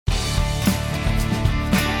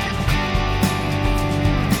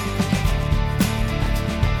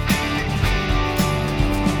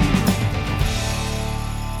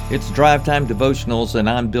It's Drive Time Devotionals, and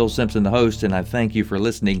I'm Bill Simpson, the host, and I thank you for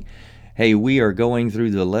listening. Hey, we are going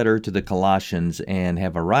through the letter to the Colossians and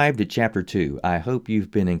have arrived at chapter 2. I hope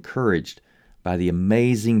you've been encouraged by the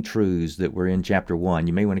amazing truths that were in chapter 1.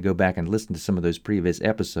 You may want to go back and listen to some of those previous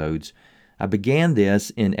episodes. I began this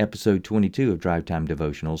in episode 22 of Drive Time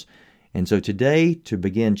Devotionals, and so today, to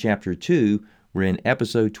begin chapter 2, we're in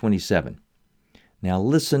episode 27. Now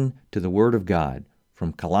listen to the Word of God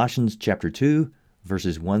from Colossians chapter 2,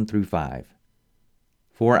 verses 1 through 5.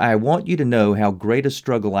 For I want you to know how great a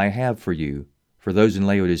struggle I have for you, for those in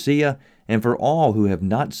Laodicea, and for all who have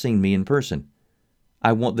not seen me in person.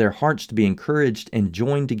 I want their hearts to be encouraged and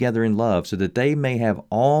joined together in love, so that they may have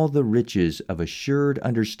all the riches of assured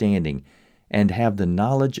understanding and have the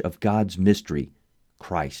knowledge of God's mystery,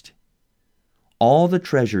 Christ. All the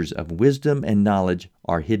treasures of wisdom and knowledge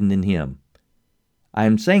are hidden in Him. I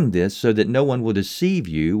am saying this so that no one will deceive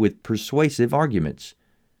you with persuasive arguments.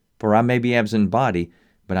 For I may be absent in body,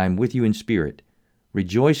 but I am with you in spirit,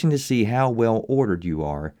 rejoicing to see how well ordered you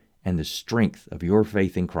are and the strength of your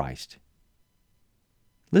faith in Christ.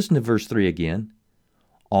 Listen to verse 3 again.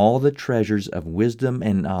 All the treasures of wisdom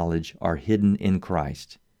and knowledge are hidden in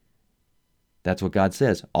Christ. That's what God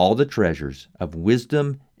says. All the treasures of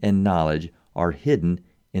wisdom and knowledge are hidden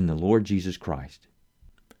in the Lord Jesus Christ.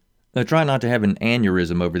 Now, try not to have an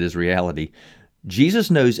aneurysm over this reality. Jesus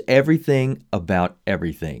knows everything about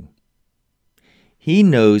everything. He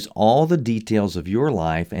knows all the details of your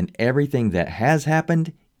life and everything that has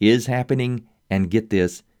happened, is happening, and get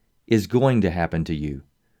this, is going to happen to you.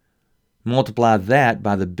 Multiply that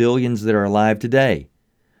by the billions that are alive today.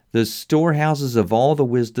 The storehouses of all the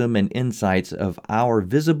wisdom and insights of our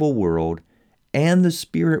visible world and the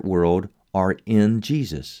spirit world are in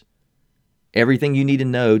Jesus. Everything you need to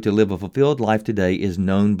know to live a fulfilled life today is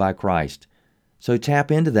known by Christ. So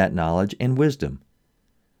tap into that knowledge and wisdom.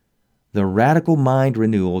 The radical mind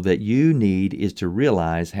renewal that you need is to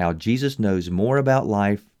realize how Jesus knows more about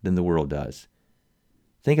life than the world does.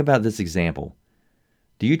 Think about this example.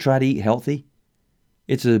 Do you try to eat healthy?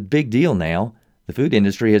 It's a big deal now. The food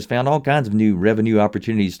industry has found all kinds of new revenue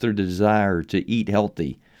opportunities through the desire to eat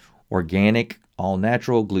healthy. Organic,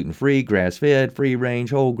 all-natural, gluten-free, grass-fed, free-range,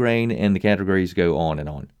 whole grain, and the categories go on and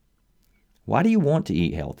on. Why do you want to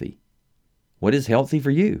eat healthy? What is healthy for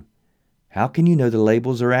you? How can you know the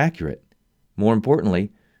labels are accurate? More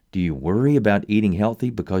importantly, do you worry about eating healthy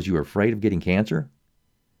because you are afraid of getting cancer?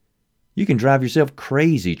 You can drive yourself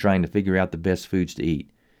crazy trying to figure out the best foods to eat.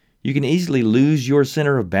 You can easily lose your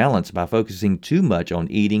center of balance by focusing too much on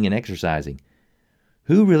eating and exercising.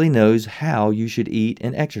 Who really knows how you should eat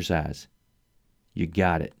and exercise? You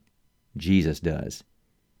got it. Jesus does.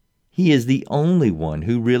 He is the only one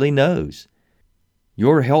who really knows.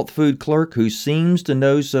 Your health food clerk, who seems to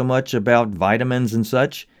know so much about vitamins and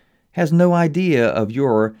such, has no idea of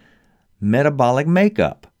your metabolic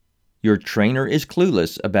makeup. Your trainer is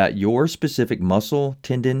clueless about your specific muscle,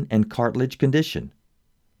 tendon, and cartilage condition.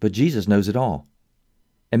 But Jesus knows it all.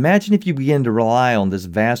 Imagine if you begin to rely on this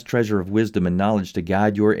vast treasure of wisdom and knowledge to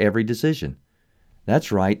guide your every decision.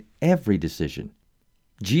 That's right, every decision.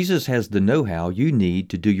 Jesus has the know-how you need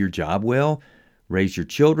to do your job well, raise your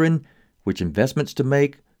children, which investments to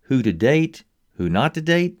make, who to date, who not to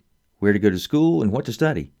date, where to go to school, and what to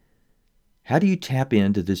study. How do you tap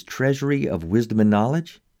into this treasury of wisdom and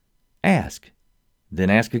knowledge? Ask.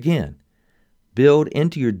 Then ask again. Build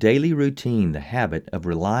into your daily routine the habit of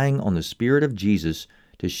relying on the Spirit of Jesus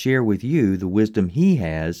to share with you the wisdom He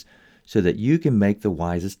has so that you can make the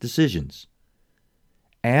wisest decisions.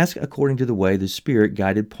 Ask according to the way the Spirit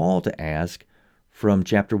guided Paul to ask from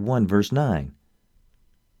chapter 1, verse 9.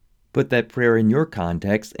 Put that prayer in your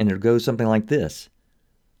context, and it'll go something like this.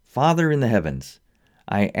 Father in the heavens,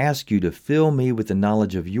 I ask you to fill me with the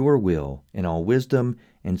knowledge of your will in all wisdom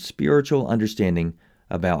and spiritual understanding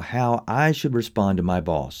about how I should respond to my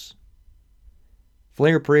boss.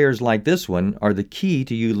 Flair prayers like this one are the key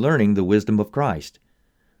to you learning the wisdom of Christ.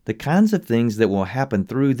 The kinds of things that will happen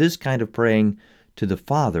through this kind of praying to the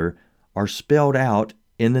Father are spelled out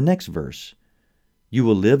in the next verse. You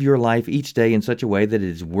will live your life each day in such a way that it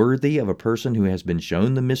is worthy of a person who has been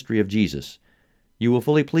shown the mystery of Jesus. You will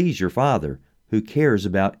fully please your Father, who cares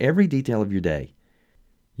about every detail of your day.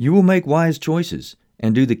 You will make wise choices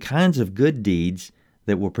and do the kinds of good deeds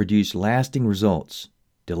that will produce lasting results,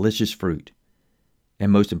 delicious fruit.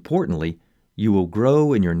 And most importantly, you will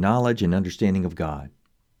grow in your knowledge and understanding of God.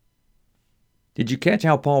 Did you catch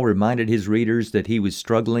how Paul reminded his readers that he was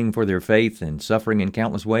struggling for their faith and suffering in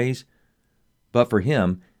countless ways? But for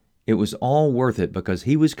him, it was all worth it because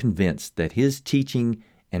he was convinced that his teaching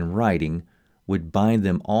and writing would bind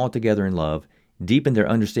them all together in love, deepen their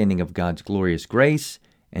understanding of God's glorious grace,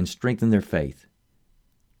 and strengthen their faith.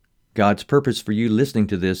 God's purpose for you listening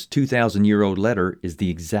to this 2,000-year-old letter is the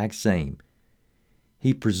exact same.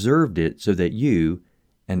 He preserved it so that you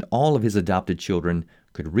and all of His adopted children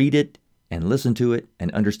could read it and listen to it and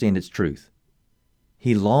understand its truth.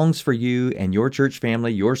 He longs for you and your church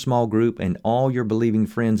family, your small group, and all your believing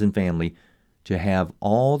friends and family to have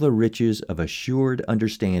all the riches of assured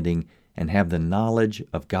understanding and have the knowledge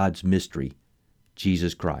of God's mystery,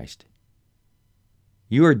 Jesus Christ.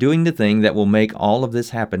 You are doing the thing that will make all of this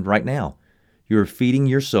happen right now. You are feeding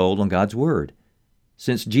your soul on God's Word.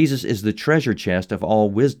 Since Jesus is the treasure chest of all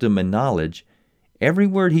wisdom and knowledge, every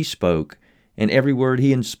word He spoke and every word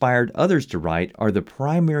He inspired others to write are the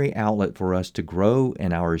primary outlet for us to grow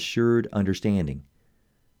in our assured understanding.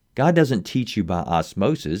 God doesn't teach you by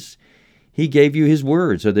osmosis. He gave you His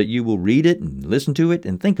Word so that you will read it and listen to it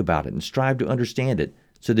and think about it and strive to understand it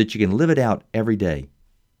so that you can live it out every day.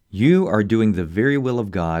 You are doing the very will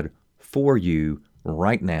of God for you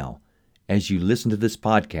right now as you listen to this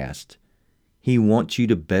podcast. He wants you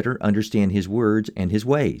to better understand His words and His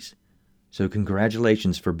ways. So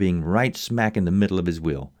congratulations for being right smack in the middle of His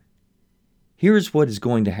will. Here is what is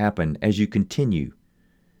going to happen as you continue.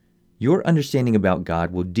 Your understanding about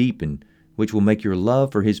God will deepen, which will make your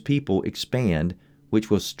love for His people expand, which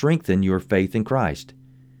will strengthen your faith in Christ.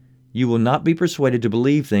 You will not be persuaded to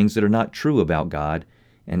believe things that are not true about God,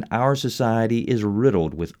 and our society is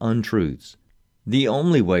riddled with untruths. The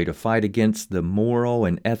only way to fight against the moral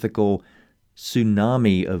and ethical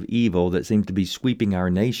tsunami of evil that seems to be sweeping our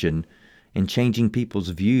nation and changing people's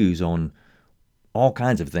views on all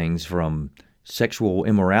kinds of things, from sexual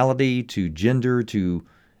immorality to gender to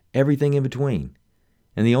everything in between.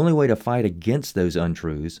 And the only way to fight against those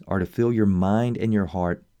untruths are to fill your mind and your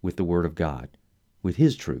heart with the Word of God, with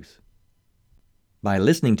His truth. By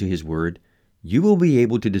listening to His Word, you will be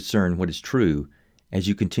able to discern what is true as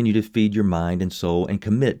you continue to feed your mind and soul and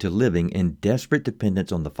commit to living in desperate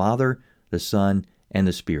dependence on the Father, the Son, and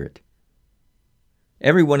the Spirit.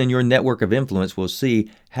 Everyone in your network of influence will see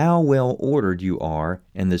how well ordered you are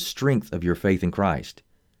and the strength of your faith in Christ.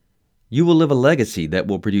 You will live a legacy that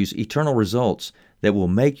will produce eternal results that will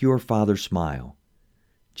make your Father smile.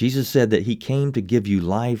 Jesus said that He came to give you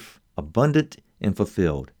life abundant and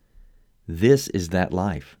fulfilled. This is that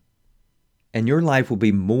life. And your life will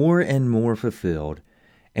be more and more fulfilled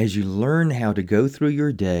as you learn how to go through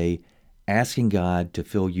your day asking God to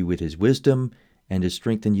fill you with His wisdom and to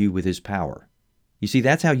strengthen you with His power. You see,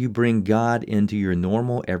 that's how you bring God into your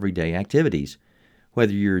normal everyday activities.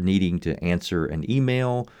 Whether you're needing to answer an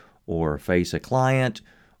email or face a client,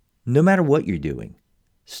 no matter what you're doing,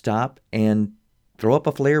 stop and throw up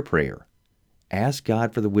a flare prayer. Ask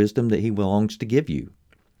God for the wisdom that He longs to give you.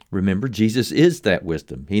 Remember, Jesus is that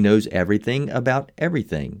wisdom. He knows everything about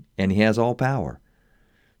everything, and He has all power.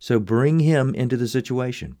 So bring Him into the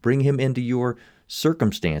situation. Bring Him into your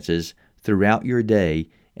circumstances throughout your day,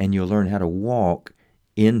 and you'll learn how to walk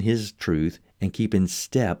in His truth and keep in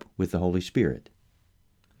step with the Holy Spirit.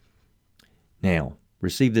 Now,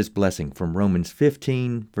 receive this blessing from Romans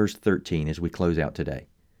 15, verse 13, as we close out today.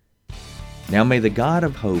 Now may the God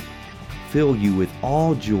of hope fill you with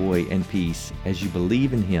all joy and peace as you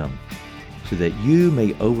believe in Him, so that you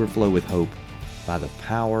may overflow with hope by the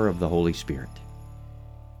power of the Holy Spirit.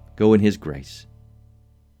 Go in His grace.